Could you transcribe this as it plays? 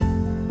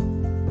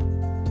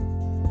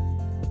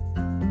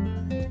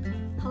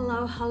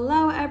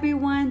Hello,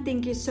 everyone.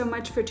 Thank you so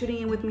much for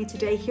tuning in with me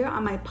today here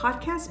on my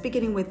podcast,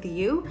 Beginning With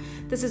You.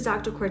 This is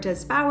Dr.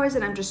 Cortez Bowers,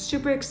 and I'm just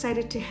super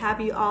excited to have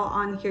you all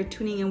on here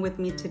tuning in with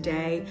me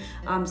today.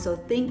 So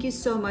thank you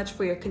so much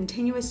for your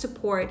continuous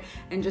support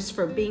and just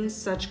for being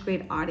such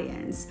great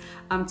audience.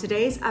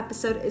 Today's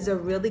episode is a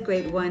really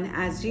great one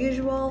as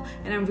usual,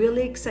 and I'm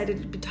really excited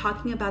to be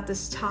talking about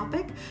this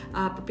topic.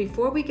 But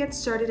before we get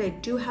started, I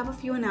do have a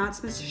few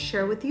announcements to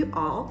share with you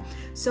all.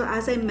 So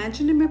as I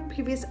mentioned in my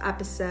previous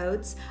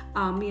episodes,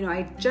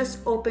 I just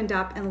opened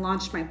up and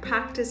launched my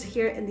practice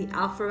here in the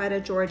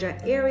Alpharetta, Georgia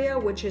area,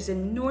 which is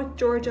in North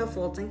Georgia,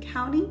 Fulton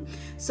County.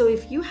 So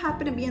if you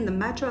happen to be in the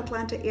Metro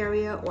Atlanta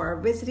area or are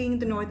visiting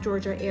the North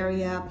Georgia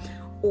area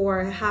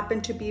or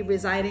happen to be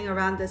residing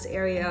around this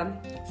area,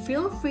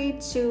 feel free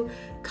to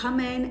come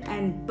in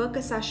and book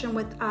a session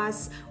with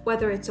us,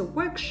 whether it's a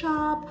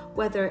workshop,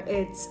 whether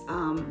it's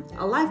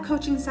a life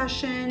coaching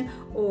session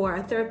or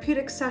a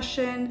therapeutic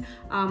session.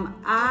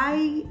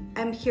 I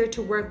am here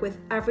to work with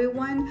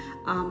everyone.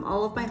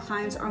 All of my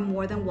clients are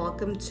more than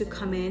welcome to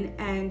come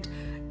and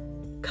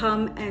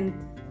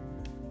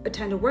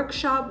attend a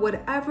workshop,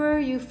 whatever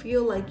you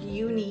feel like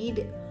you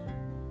need.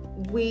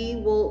 We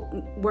will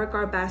work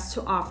our best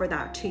to offer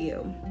that to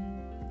you.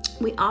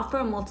 We offer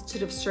a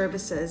multitude of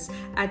services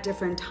at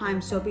different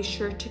times, so be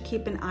sure to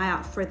keep an eye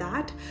out for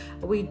that.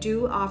 We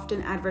do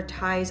often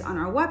advertise on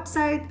our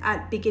website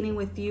at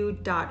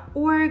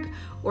beginningwithyou.org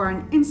or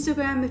on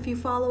Instagram if you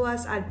follow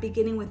us at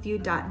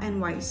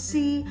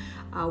beginningwithyou.nyc.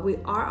 We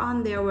are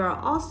on there. We're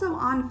also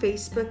on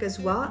Facebook as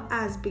well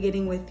as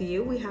Beginning With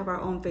You. We have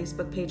our own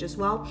Facebook page as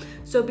well.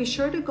 So be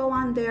sure to go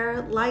on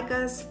there, like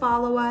us,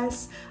 follow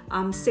us.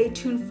 Stay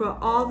tuned for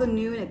all the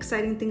new and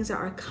exciting things that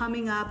are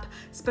coming up,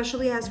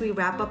 especially as we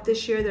wrap up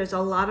this year. There's a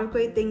lot of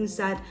great things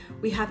that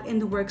we have in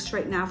the works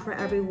right now for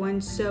everyone.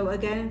 So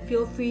again,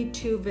 feel free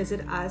to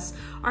visit us.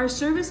 Our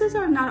services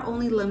are not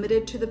only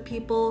limited to the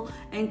people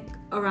and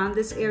around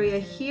this area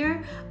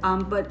here,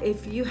 but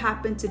if you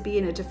happen to be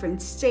in a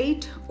different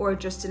state or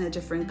just in a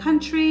different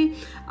country,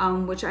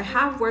 which I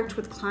have worked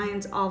with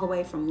clients all the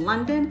way from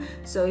London.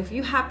 So if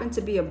you happen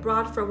to be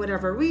abroad for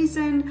whatever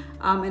reason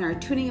and are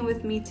tuning in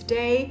with me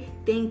today,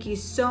 thank you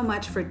so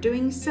much for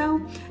doing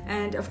so.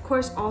 And of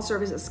course, all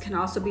services can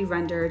also be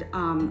rendered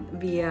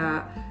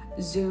via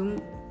Zoom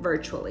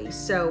virtually.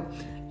 So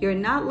you're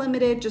not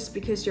limited. Just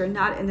because you're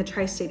not in the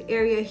tri-state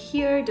area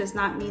here does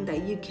not mean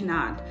that you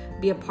cannot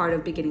be a part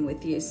of Beginning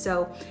With You.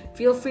 So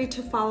feel free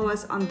to follow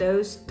us on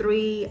those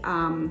three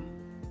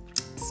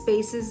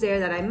spaces there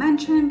that I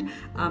mentioned.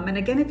 And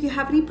again, if you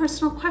have any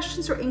personal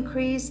questions or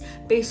inquiries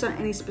based on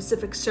any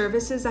specific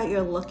services that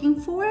you're looking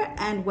for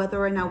and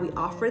whether or not we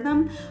offer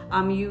them,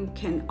 you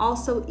can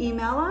also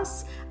email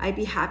us. I'd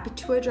be happy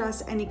to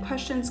address any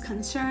questions,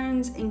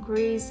 concerns,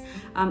 inquiries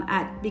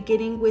at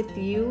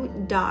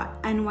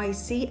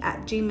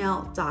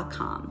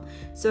beginningwithyou.nyc@gmail.com.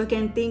 So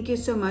again, thank you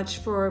so much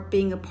for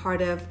being a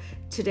part of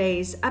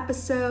today's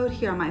episode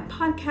here on my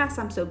podcast.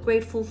 I'm so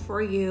grateful for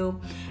you.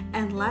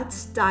 And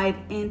let's dive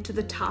into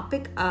the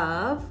topic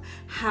of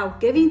how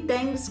giving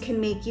thanks can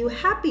make you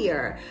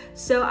happier.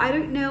 So I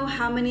don't know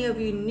how many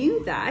of you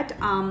knew that.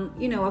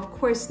 Of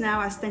course,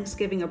 now as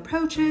Thanksgiving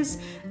approaches,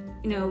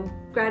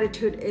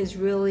 gratitude is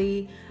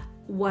really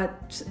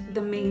what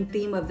the main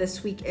theme of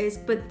this week is.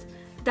 But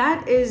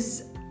that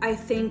is, I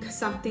think,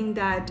 something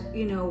that,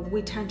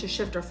 we tend to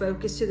shift our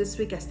focus to this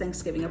week as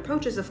Thanksgiving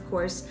approaches, of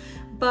course,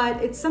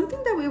 but it's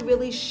something that we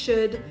really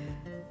should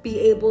be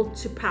able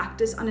to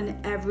practice on an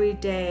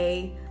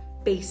everyday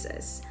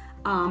basis.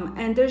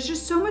 And there's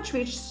just so much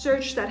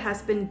research that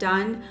has been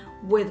done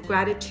with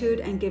gratitude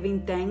and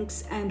giving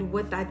thanks and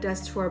what that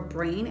does to our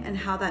brain and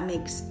how that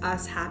makes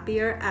us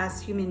happier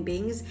as human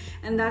beings.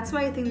 And that's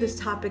why I think this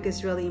topic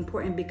is really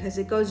important, because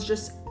it goes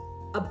just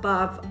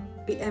above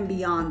and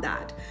beyond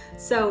that.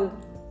 So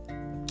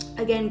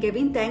again,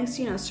 giving thanks,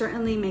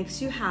 certainly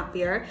makes you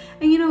happier.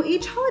 And,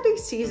 each holiday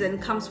season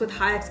comes with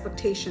high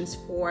expectations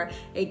for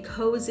a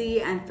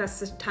cozy and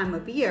festive time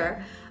of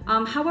year.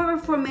 However,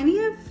 for many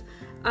of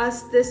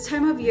us, this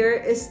time of year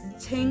is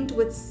tinged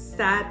with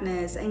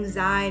sadness,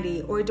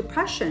 anxiety, or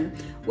depression,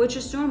 which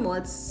is normal.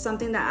 It's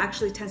something that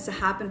actually tends to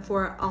happen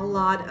for a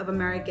lot of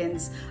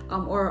Americans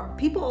or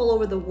people all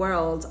over the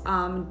world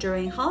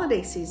during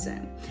holiday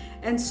season.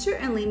 And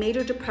certainly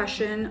major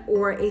depression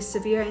or a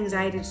severe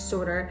anxiety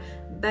disorder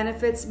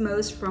benefits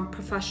most from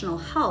professional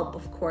help,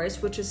 of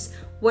course, which is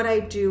what I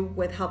do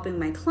with helping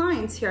my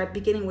clients here at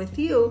Beginning With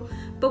You.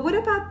 But what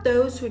about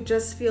those who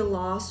just feel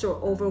lost or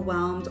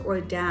overwhelmed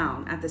or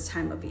down at this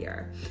time of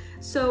year?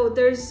 So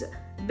there's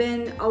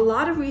been a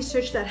lot of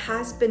research that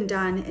has been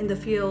done in the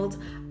field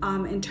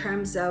in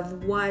terms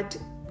of what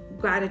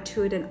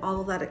gratitude and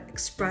all of that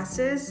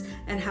expresses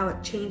and how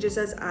it changes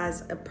us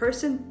as a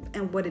person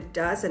and what it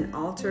does and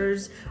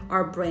alters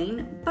our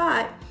brain.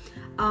 But,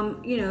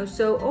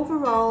 so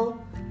overall,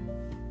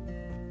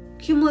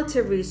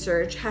 cumulative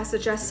research has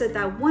suggested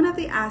that one of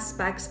the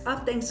aspects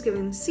of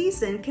Thanksgiving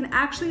season can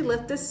actually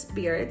lift the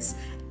spirits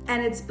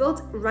and it's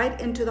built right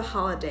into the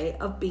holiday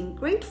of being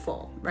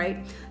grateful,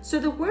 right? So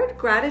the word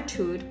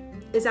gratitude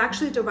is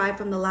actually derived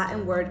from the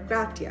Latin word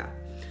gratia,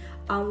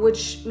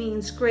 which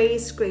means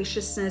grace,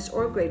 graciousness,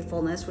 or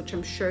gratefulness, which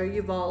I'm sure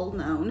you've all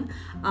known.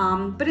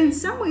 But in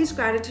some ways,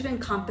 gratitude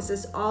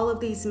encompasses all of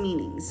these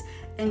meanings.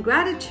 And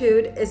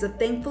gratitude is a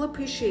thankful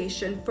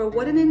appreciation for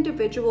what an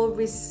individual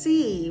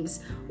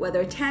receives,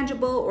 whether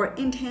tangible or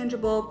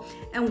intangible.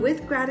 And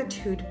with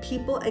gratitude,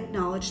 people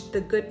acknowledge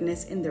the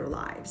goodness in their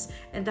lives.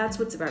 And that's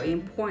what's very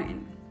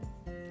important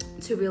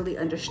to really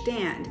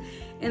understand.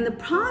 In the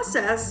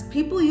process,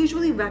 people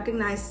usually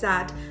recognize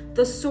that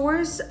the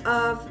source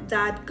of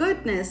that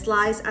goodness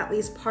lies at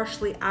least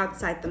partially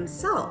outside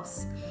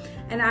themselves.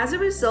 And as a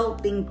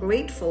result, being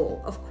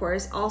grateful, of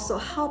course, also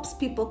helps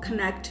people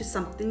connect to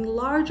something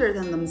larger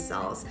than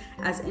themselves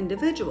as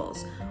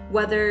individuals,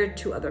 whether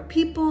to other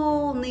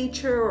people,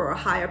 nature, or a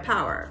higher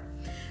power.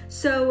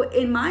 So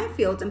in my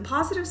field, in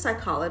positive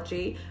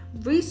psychology,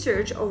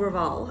 research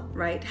overall,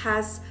 right,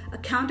 has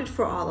accounted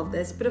for all of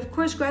this. But of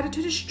course,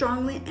 gratitude is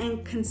strongly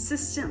and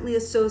consistently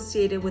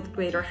associated with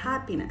greater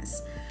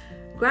happiness.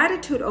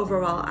 Gratitude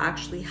overall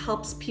actually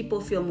helps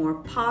people feel more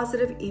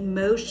positive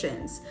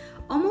emotions,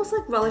 almost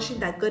like relishing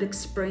that good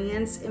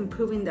experience,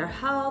 improving their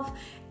health.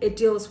 It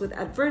deals with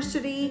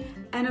adversity,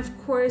 and of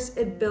course,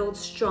 it builds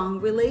strong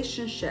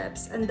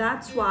relationships. And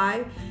that's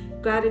why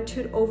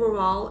gratitude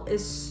overall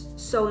is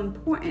so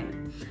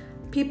important.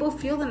 People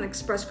feel and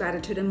express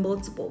gratitude in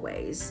multiple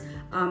ways,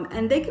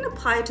 and they can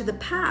apply it to the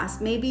past.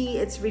 Maybe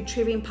it's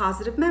retrieving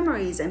positive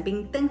memories and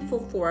being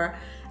thankful for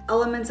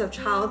elements of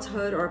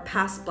childhood or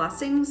past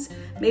blessings.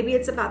 Maybe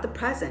it's about the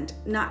present,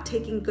 not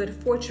taking good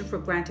fortune for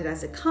granted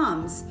as it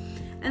comes.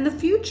 And the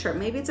future,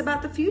 maybe it's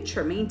about the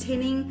future,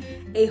 maintaining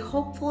a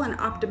hopeful and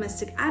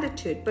optimistic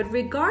attitude. But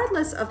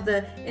regardless of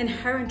the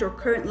inherent or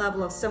current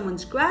level of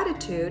someone's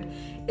gratitude,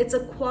 it's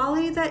a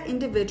quality that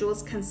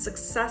individuals can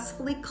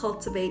successfully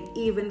cultivate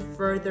even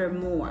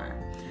furthermore.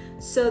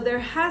 So there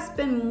has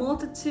been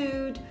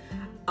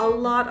a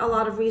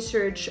lot of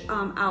research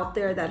out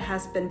there that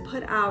has been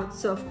put out.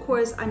 So of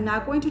course, I'm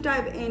not going to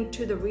dive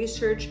into the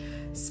research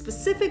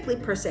specifically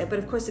per se, but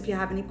of course, if you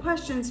have any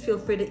questions, feel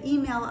free to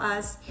email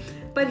us.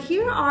 But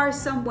here are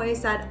some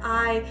ways that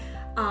I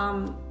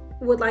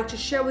would like to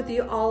share with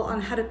you all on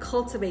how to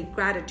cultivate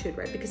gratitude,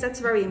 right? Because that's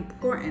very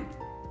important.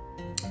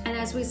 And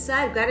as we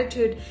said,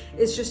 gratitude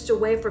is just a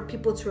way for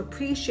people to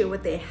appreciate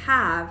what they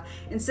have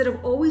instead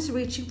of always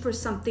reaching for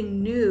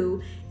something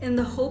new in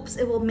the hopes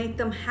it will make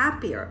them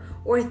happier,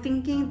 or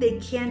thinking they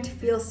can't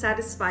feel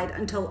satisfied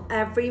until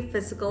every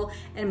physical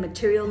and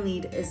material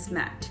need is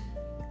met.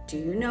 Do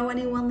you know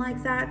anyone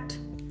like that?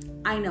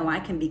 I know I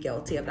can be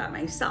guilty of that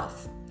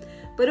myself.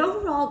 But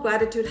overall,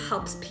 gratitude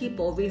helps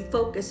people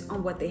refocus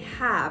on what they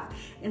have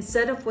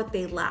instead of what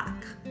they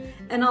lack.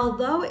 And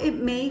although it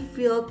may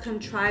feel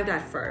contrived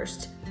at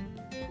first,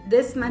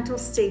 this mental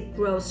state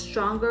grows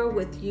stronger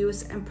with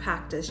use and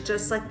practice,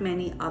 just like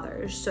many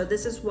others. So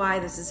this is why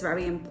this is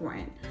very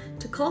important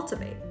to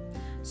cultivate.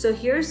 So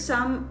here's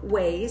some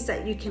ways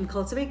that you can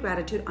cultivate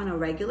gratitude on a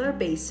regular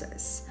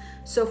basis.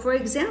 So for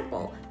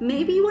example,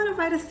 maybe you want to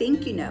write a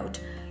thank you note.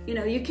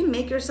 You can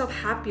make yourself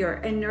happier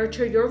and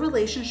nurture your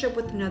relationship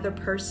with another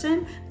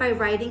person by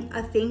writing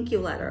a thank you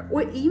letter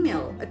or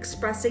email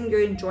expressing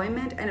your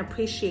enjoyment and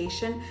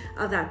appreciation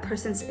of that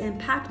person's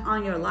impact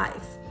on your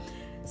life.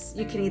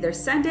 You can either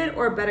send it,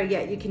 or better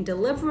yet, you can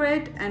deliver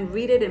it and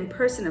read it in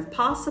person if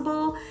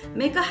possible.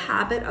 Make a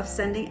habit of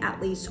sending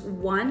at least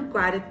one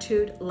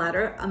gratitude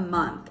letter a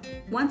month.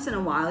 Once in a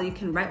while, you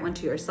can write one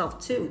to yourself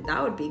too.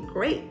 That would be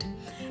great.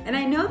 And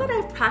I know that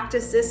I've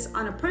practiced this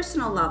on a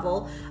personal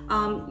level,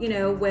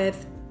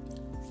 with,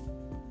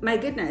 my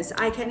goodness,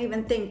 I can't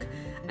even think.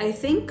 I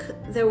think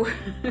there were,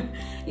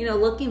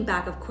 looking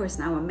back, of course,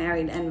 now I'm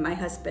married and my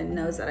husband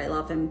knows that I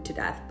love him to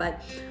death,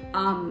 but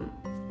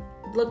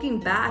looking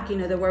back,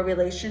 there were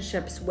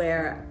relationships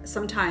where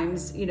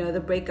sometimes,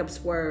 the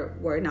breakups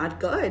were not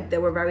good. They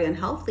were very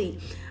unhealthy.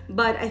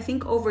 But I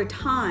think over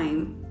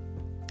time,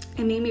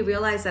 it made me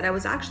realize that I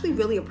was actually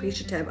really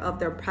appreciative of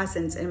their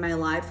presence in my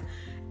life.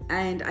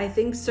 And I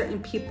think certain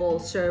people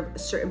serve a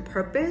certain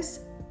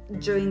purpose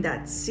during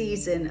that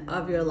season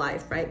of your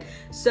life, right?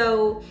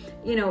 So,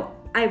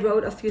 I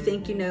wrote a few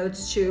thank you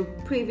notes to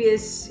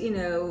previous,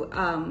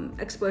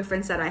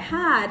 ex-boyfriends that I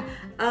had.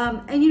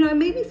 And, it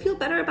made me feel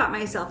better about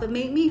myself. It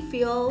made me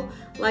feel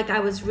like I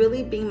was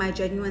really being my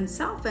genuine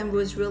self and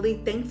was really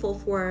thankful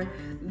for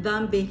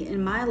them being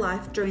in my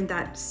life during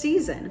that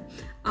season.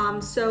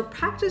 So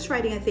practice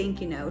writing a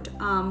thank you note.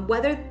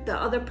 Whether the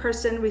other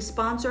person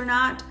responds or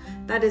not,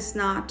 that is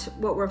not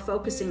what we're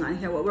focusing on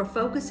here. What we're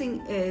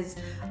focusing is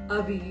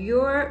of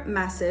your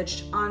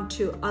message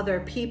onto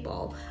other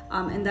people.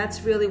 And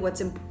that's really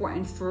what's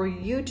important, for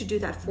you to do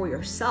that for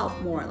yourself,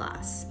 more or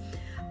less.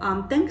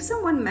 Thank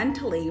someone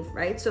mentally,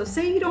 right? So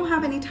say you don't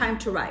have any time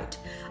to write.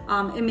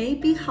 It may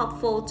be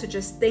helpful to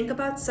just think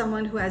about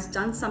someone who has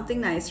done something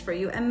nice for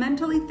you and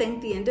mentally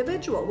thank the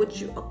individual, which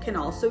you can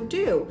also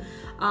do.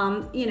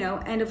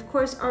 And of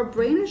course, our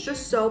brain is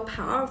just so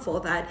powerful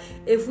that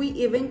if we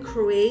even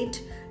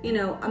create,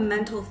 a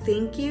mental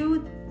thank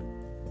you,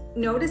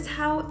 notice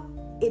how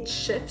it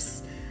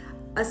shifts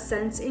a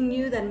sense in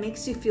you that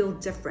makes you feel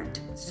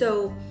different.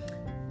 So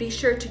be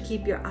sure to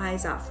keep your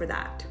eyes out for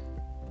that.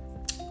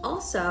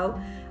 Also,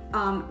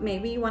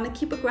 maybe you want to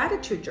keep a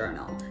gratitude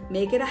journal.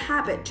 Make it a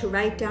habit to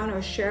write down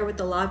or share with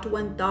a loved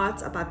one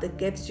thoughts about the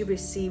gifts you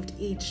received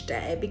each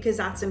day, because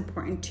that's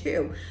important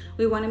too.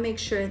 We want to make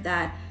sure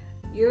that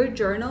your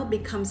journal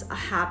becomes a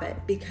habit,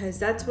 because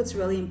that's what's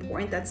really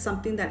important. That's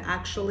something that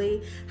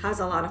actually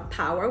has a lot of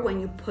power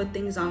when you put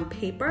things on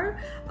paper,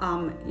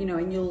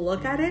 and you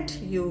look at it,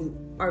 you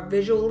are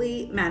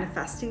visually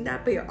manifesting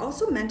that, but you're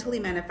also mentally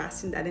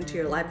manifesting that into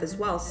your life as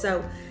well.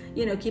 So,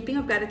 keeping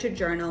a gratitude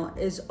journal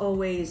is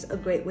always a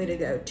great way to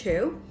go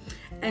too.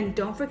 And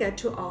don't forget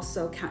to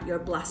also count your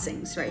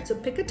blessings, right? So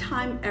pick a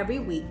time every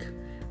week,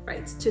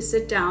 right, to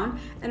sit down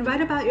and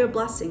write about your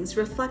blessings,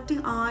 reflecting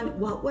on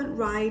what went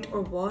right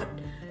or what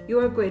you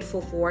are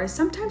grateful for.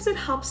 Sometimes it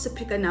helps to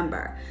pick a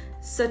number,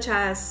 such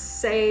as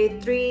say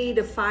 3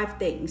 to 5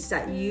 things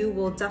that you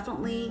will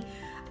definitely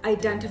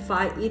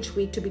identify each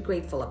week to be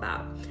grateful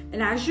about.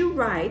 And as you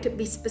write,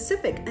 be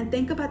specific and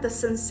think about the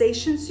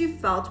sensations you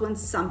felt when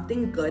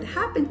something good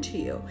happened to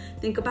you.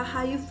 Think about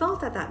how you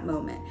felt at that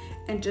moment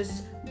and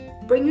just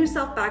bring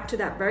yourself back to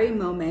that very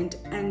moment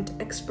and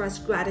express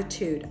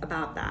gratitude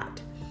about that.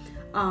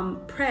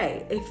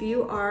 Pray. If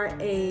you are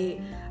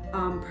a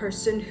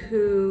person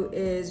who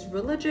is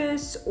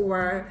religious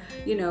or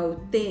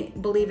they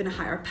believe in a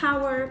higher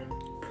power,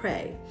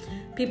 pray.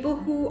 People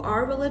who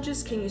are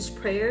religious can use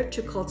prayer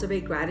to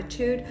cultivate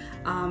gratitude,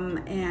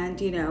 and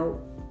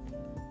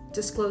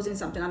disclosing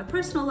something on a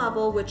personal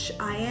level, which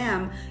I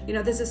am.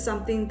 This is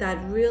something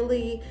that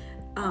really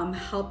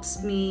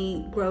helps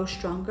me grow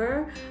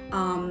stronger,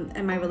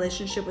 and my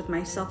relationship with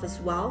myself as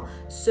well.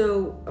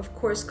 So of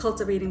course,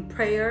 cultivating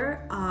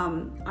prayer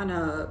on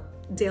a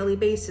daily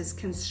basis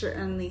can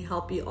certainly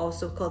help you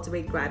also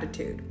cultivate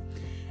gratitude.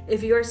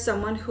 If you're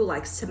someone who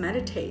likes to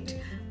meditate,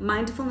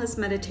 mindfulness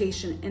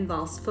meditation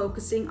involves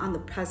focusing on the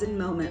present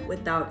moment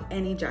without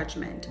any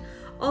judgment.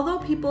 Although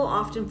people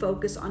often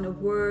focus on a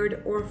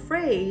word or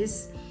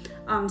phrase,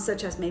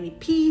 such as maybe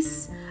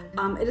peace,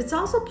 it is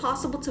also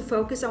possible to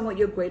focus on what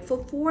you're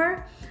grateful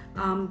for,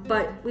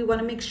 but we want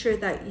to make sure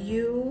that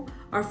you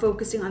are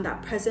focusing on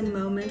that present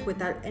moment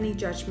without any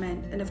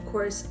judgment. And of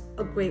course,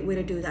 a great way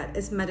to do that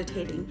is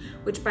meditating,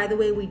 which, by the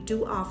way, we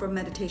do offer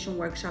meditation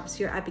workshops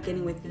here at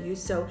Beginning With You.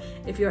 So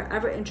if you're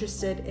ever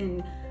interested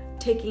in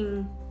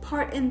taking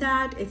part in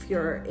that, if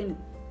you're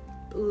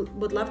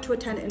would love to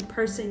attend in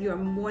person, you're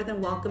more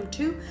than welcome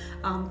to,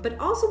 but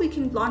also we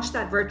can launch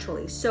that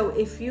virtually. So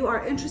if you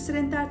are interested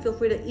in that, feel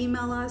free to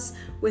email us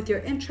with your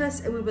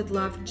interests, and we would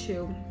love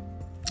to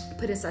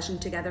put a session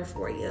together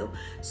for you.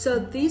 So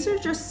these are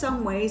just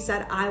some ways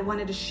that I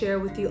wanted to share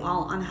with you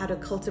all on how to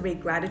cultivate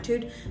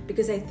gratitude,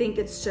 because I think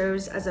it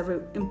serves as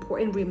an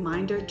important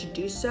reminder to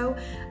do so.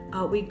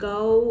 We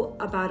go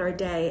about our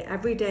day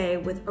every day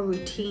with a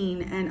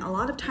routine, and a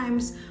lot of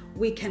times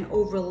we can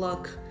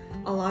overlook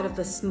a lot of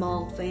the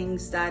small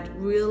things that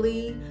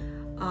really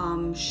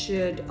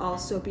should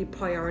also be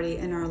priority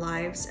in our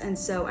lives. And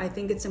so I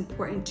think it's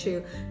important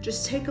to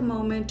just take a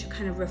moment to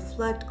kind of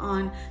reflect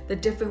on the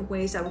different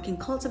ways that we can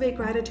cultivate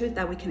gratitude,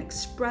 that we can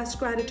express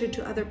gratitude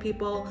to other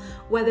people,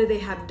 whether they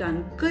have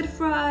done good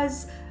for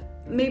us,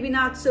 maybe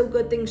not so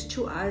good things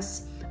to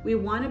us. We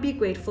want to be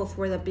grateful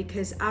for that,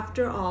 because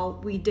after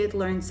all, we did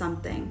learn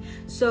something.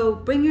 So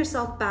bring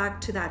yourself back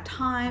to that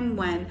time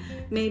when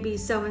maybe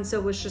so-and-so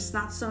was just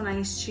not so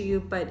nice to you,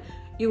 but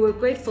you were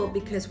grateful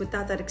because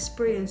without that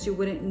experience, you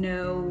wouldn't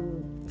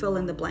know, fill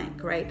in the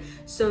blank, right?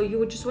 So you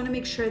would just want to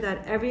make sure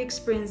that every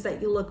experience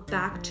that you look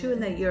back to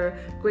and that you're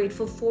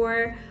grateful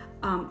for,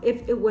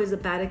 if it was a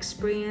bad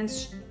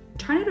experience,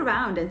 turn it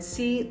around and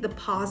see the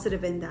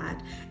positive in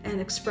that and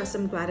express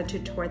some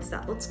gratitude towards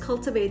that. Let's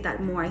cultivate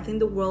that more. I think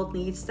the world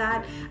needs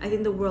that. I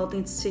think the world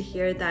needs to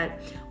hear that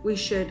we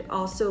should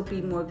also be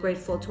more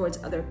grateful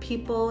towards other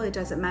people. It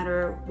doesn't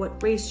matter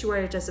what race you are.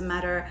 It doesn't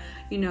matter,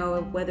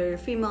 whether you're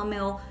female,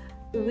 male.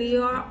 We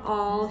are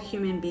all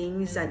human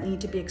beings that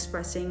need to be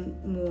expressing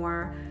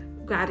more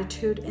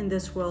gratitude in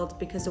this world,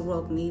 because the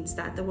world needs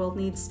that. The world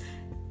needs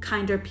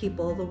kinder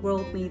people. The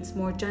world needs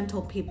more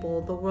gentle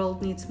people. The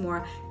world needs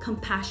more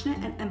compassionate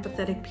and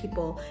empathetic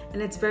people.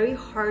 And it's very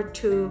hard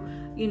to,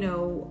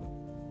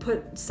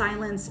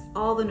 silence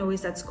all the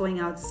noise that's going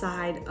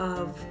outside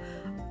of,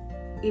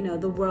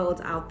 the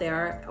world out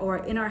there or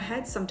in our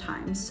heads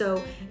sometimes.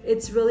 So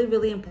it's really,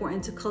 really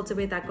important to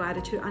cultivate that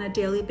gratitude on a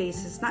daily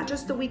basis, not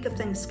just the week of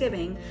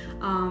Thanksgiving,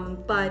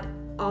 but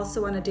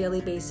also on a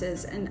daily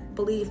basis. And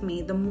believe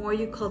me, the more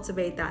you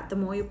cultivate that, the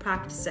more you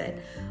practice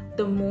it,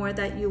 the more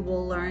that you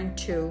will learn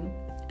to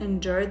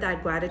endure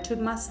that gratitude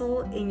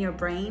muscle in your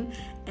brain,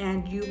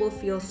 and you will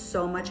feel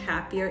so much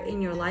happier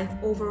in your life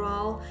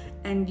overall,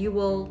 and you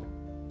will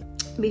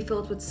be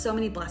filled with so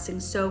many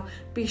blessings. So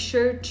be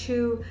sure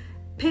to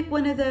pick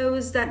one of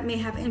those that may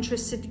have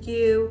interested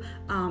you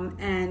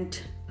and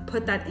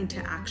put that into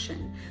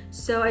action.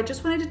 So I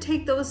just wanted to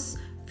take those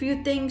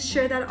few things,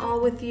 share that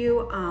all with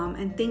you,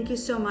 and thank you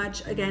so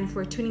much again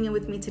for tuning in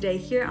with me today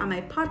here on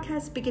my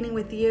podcast, Beginning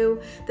With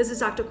You. This is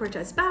Dr.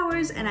 Cortez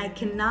Bowers, and I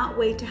cannot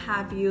wait to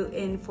have you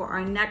in for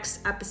our next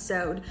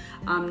episode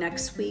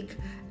next week.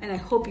 And I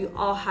hope you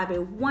all have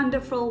a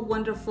wonderful,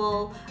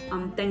 wonderful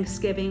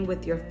Thanksgiving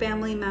with your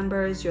family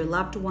members, your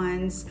loved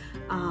ones.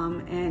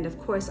 And of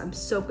course, I'm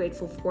so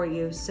grateful for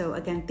you. So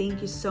again,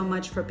 thank you so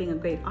much for being a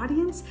great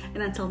audience.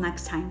 And until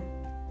next time.